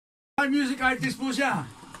Music artist po siya.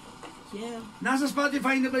 Yeah. Nasa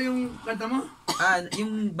Spotify na ba yung kanta mo?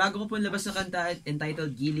 Yung bago ko po labas na kanta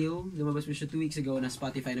entitled Giliw, lumabas po siya 2 weeks ago, na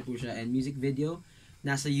Spotify na po siya, and music video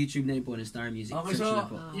nasa YouTube na rin po, na Star Music. Okay, so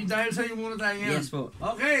yung dahil sa'yo muna tayo ngayon. Yes po.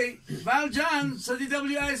 Okay, Val John sa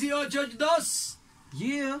DWIC 882.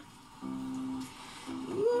 Yeah.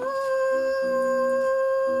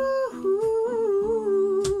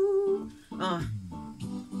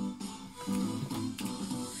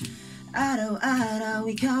 Araw-araw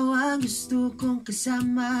ikaw ang gusto kong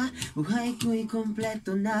kasama. Buhay ko'y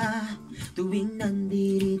kompleto na tuwing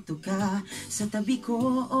nandito ka sa tabi ko,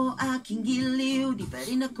 o aking giliw. Di pa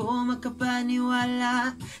rin ako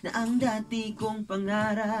makapaniwala na ang dati kong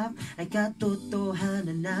pangarap ay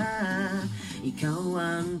katotohanan na. Ikaw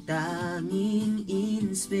ang tanging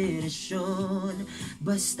inspirasyon.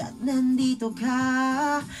 Basta't nandito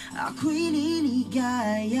ka, ako'y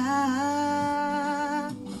liligaya.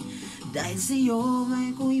 Dahil sa'yo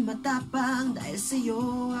ngayon ko'y matapang, dahil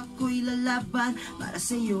sa'yo ako'y lalaban. Para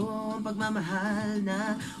sa'yo ang pagmamahal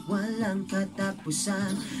na walang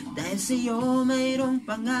katapusan. Dahil sa'yo mayroong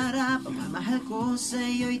pangarap, pagmamahal ko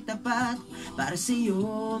sa'yo'y tapat. Para sa'yo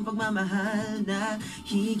ang pagmamahal na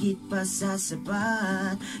higit pa sa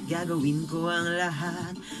sapat. Gagawin ko ang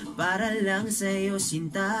lahat para lang sa'yo,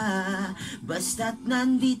 sinta. Basta't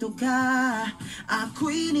nandito ka,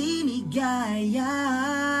 ako'y liligaya.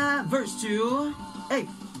 Verse 2. Hey!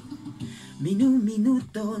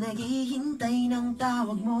 Minuto naghihintay ng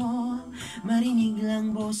tawag mo, marinig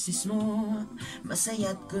lang boses mo.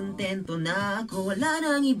 Masaya't kontento na ako, wala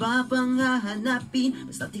nang iba pang hahanapin.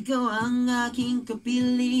 Basta't ikaw ang aking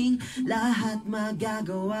kapiling, lahat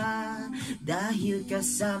magagawa dahil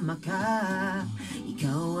kasama ka.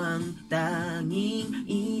 Ikaw ang tanging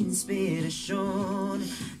inspirasyon.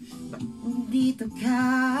 Dito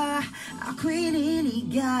ka, ako'y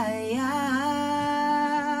liligaya.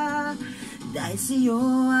 Dahil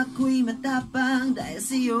sa'yo ako'y matapang, dahil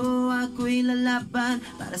sa'yo ako'y lalaban.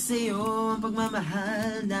 Para sa'yo ang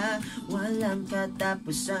pagmamahal na walang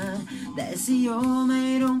katapusan. Dahil sa'yo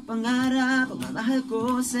mayroong pangarap, pagmamahal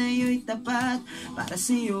ko sa'yo'y tapat. Para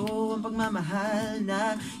sa'yo ang pagmamahal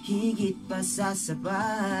na higit pa sa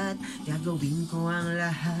sapat. Gagawin ko ang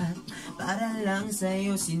lahat para lang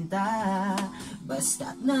sa'yo, sinta.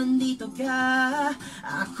 Basta't nandito ka,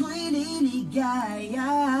 ako'y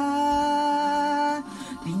liligaya.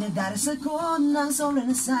 Pinagdarasal ko ng sobra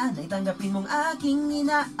na sana'y tanggapin mong aking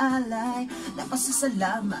inaalay.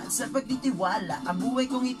 Napasasalamat sa pagtitiwala, ang buhay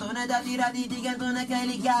kong ito na dati-rati di ganito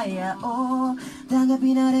nagkaligaya. Oh,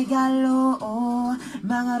 tanggapin ang regalo, oh,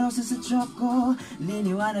 mga rosas sa tsoko.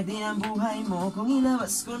 Liliwanag din ang buhay mo kung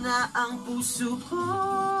ilabas ko na ang puso ko.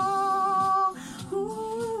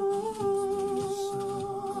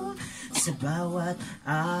 Sa bawat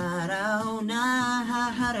araw na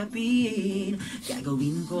haharapin,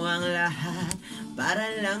 gagawin ko ang lahat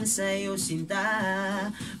para lang sa'yo, sinta.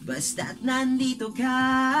 Basta't nandito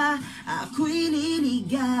ka, ako'y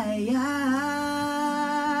liligaya.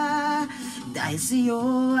 Dahil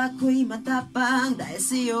sa'yo ako'y matapang, dahil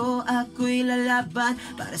sa'yo ako'y lalaban.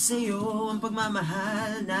 Para sa'yo ang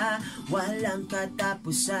pagmamahal na walang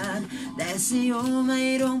katapusan. Dahil sa'yo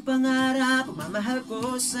mayroong pangarap, pagmamahal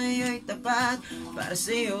ko sa'yo'y tapat. Para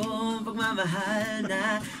sa'yo ang pagmamahal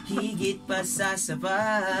na higit pa sa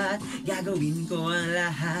sapat. Gagawin ko ang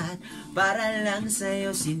lahat para lang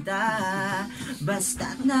sa'yo, sinta.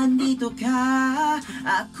 Basta't nandito ka,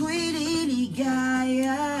 ako'y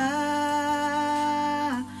liligaya.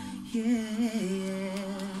 Yeah.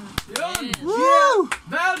 Yun! Woo!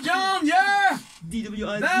 Val John, yeah!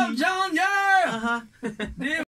 DWIC. Val John, yeah! Uh-huh.